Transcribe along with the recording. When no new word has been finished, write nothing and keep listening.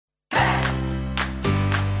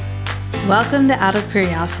Welcome to Out of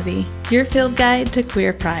Curiosity, your field guide to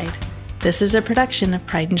queer pride. This is a production of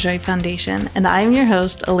Pride and Joy Foundation, and I'm your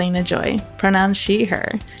host, Elena Joy, pronouns she,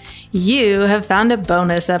 her. You have found a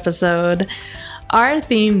bonus episode. Our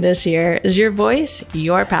theme this year is Your Voice,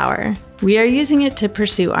 Your Power. We are using it to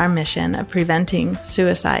pursue our mission of preventing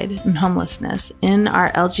suicide and homelessness in our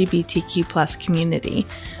LGBTQ+ community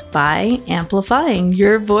by amplifying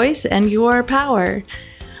your voice and your power.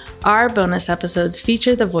 Our bonus episodes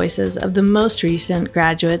feature the voices of the most recent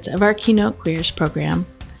graduates of our Keynote Queers program.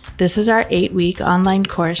 This is our 8-week online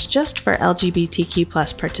course just for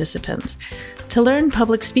LGBTQ+ participants to learn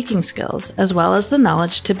public speaking skills, as well as the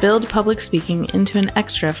knowledge to build public speaking into an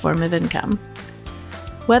extra form of income.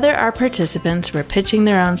 Whether our participants were pitching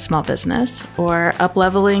their own small business, or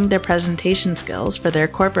up-leveling their presentation skills for their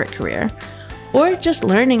corporate career, or just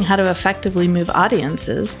learning how to effectively move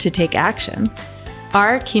audiences to take action,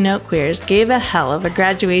 our Keynote Queers gave a hell of a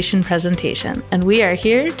graduation presentation, and we are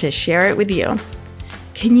here to share it with you.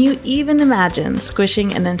 Can you even imagine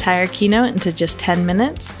squishing an entire keynote into just 10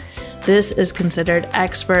 minutes? This is considered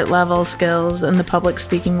expert-level skills in the public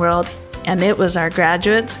speaking world, and it was our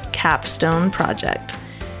graduates' capstone project.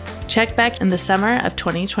 Check back in the summer of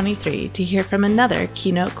 2023 to hear from another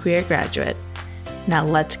Keynote Queer graduate. Now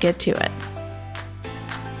let's get to it.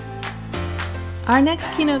 Our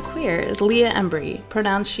next Keynote Queer is Leah Embrey,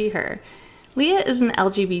 pronouns she, her. Leah is an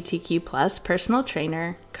LGBTQ+ personal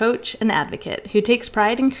trainer, coach, and advocate who takes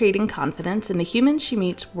pride in creating confidence in the humans she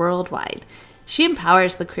meets worldwide. She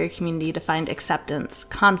empowers the queer community to find acceptance,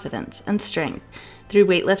 confidence, and strength through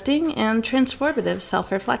weightlifting and transformative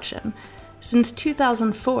self-reflection. Since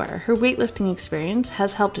 2004, her weightlifting experience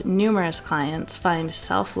has helped numerous clients find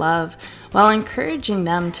self-love while encouraging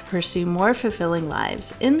them to pursue more fulfilling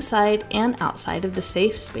lives inside and outside of the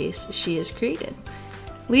safe space she has created.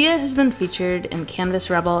 Leah has been featured in Canvas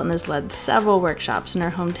Rebel and has led several workshops in her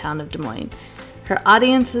hometown of Des Moines. Her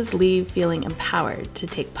audiences leave feeling empowered to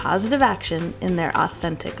take positive action in their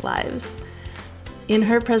authentic lives. In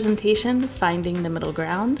her presentation, Finding the Middle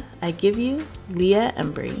Ground, I give you Leah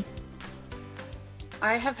Embrey.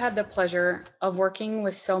 I have had the pleasure of working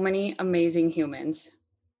with so many amazing humans.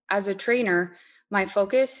 As a trainer, my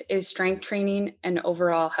focus is strength training and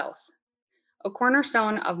overall health. A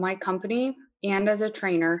cornerstone of my company and as a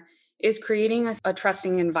trainer is creating a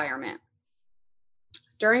trusting environment.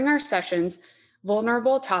 During our sessions,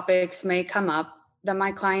 vulnerable topics may come up that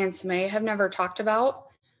my clients may have never talked about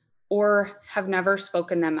or have never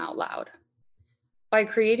spoken them out loud. By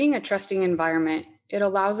creating a trusting environment, it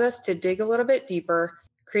allows us to dig a little bit deeper,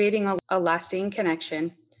 creating a lasting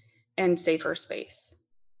connection and safer space.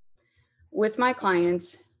 With my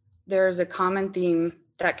clients, there is a common theme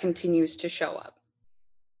that continues to show up.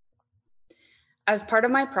 As part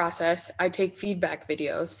of my process, I take feedback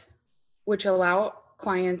videos, which allow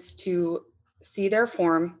clients to see their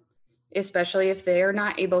form, especially if they are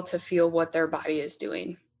not able to feel what their body is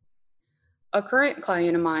doing. A current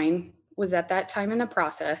client of mine was at that time in the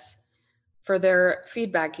process for their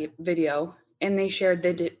feedback video, and they shared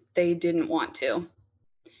that they didn't want to.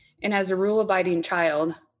 And as a rule-abiding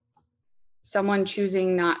child, someone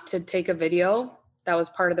choosing not to take a video that was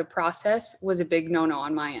part of the process was a big no-no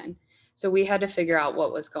on my end. So we had to figure out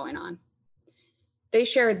what was going on. They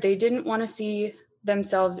shared they didn't want to see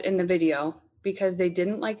themselves in the video because they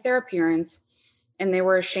didn't like their appearance and they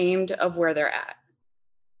were ashamed of where they're at.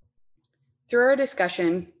 Through our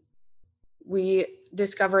discussion, we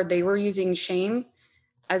discovered they were using shame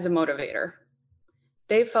as a motivator.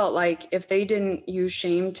 They felt like if they didn't use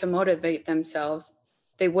shame to motivate themselves,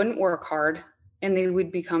 they wouldn't work hard and they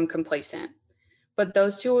would become complacent. But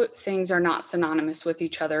those two things are not synonymous with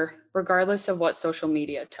each other, regardless of what social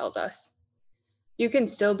media tells us. You can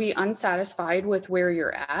still be unsatisfied with where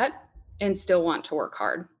you're at and still want to work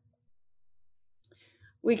hard.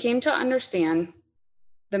 We came to understand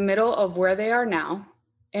the middle of where they are now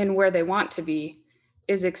and where they want to be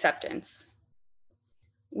is acceptance.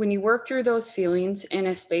 When you work through those feelings in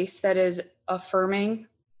a space that is affirming,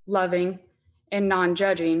 loving, and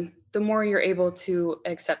non-judging, the more you're able to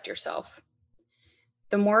accept yourself.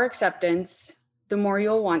 The more acceptance, the more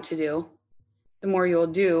you'll want to do, the more you'll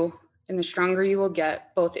do, and the stronger you will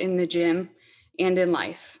get, both in the gym and in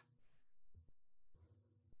life.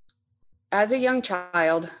 As a young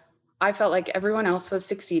child, I felt like everyone else was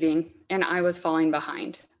succeeding and I was falling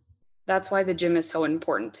behind. That's why the gym is so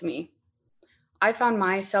important to me. I found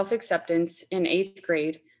my self-acceptance in 8th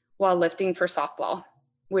grade while lifting for softball,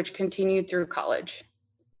 which continued through college.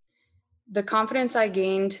 The confidence I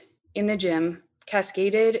gained in the gym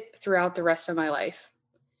cascaded throughout the rest of my life.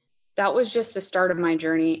 That was just the start of my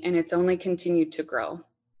journey, and it's only continued to grow.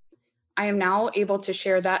 I am now able to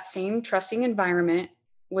share that same trusting environment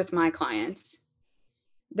with my clients.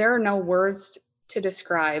 There are no words to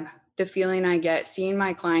describe the feeling I get seeing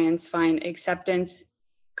my clients find acceptance,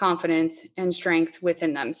 confidence, and strength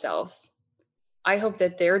within themselves. I hope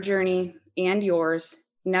that their journey and yours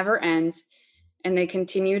never ends and they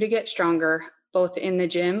continue to get stronger both in the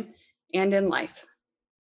gym and in life.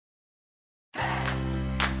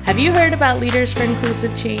 Have you heard about Leaders for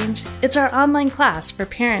Inclusive Change? It's our online class for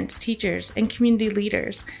parents, teachers, and community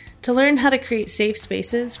leaders to learn how to create safe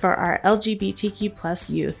spaces for our LGBTQ+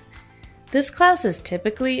 youth. This class is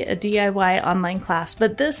typically a DIY online class,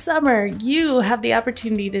 but this summer you have the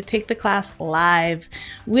opportunity to take the class live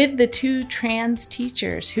with the 2 trans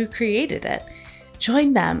teachers who created it.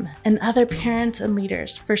 Join them and other parents and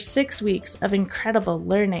leaders for 6 weeks of incredible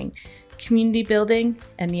learning, community building,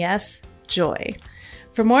 and yes, joy.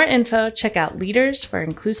 For more info, check out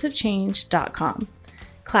leadersforinclusivechange.com.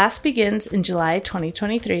 Class begins in July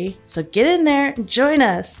 2023, so get in there and join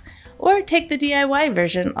us, or take the DIY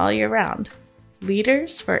version all year round.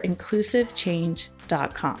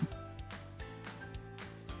 leadersforinclusivechange.com.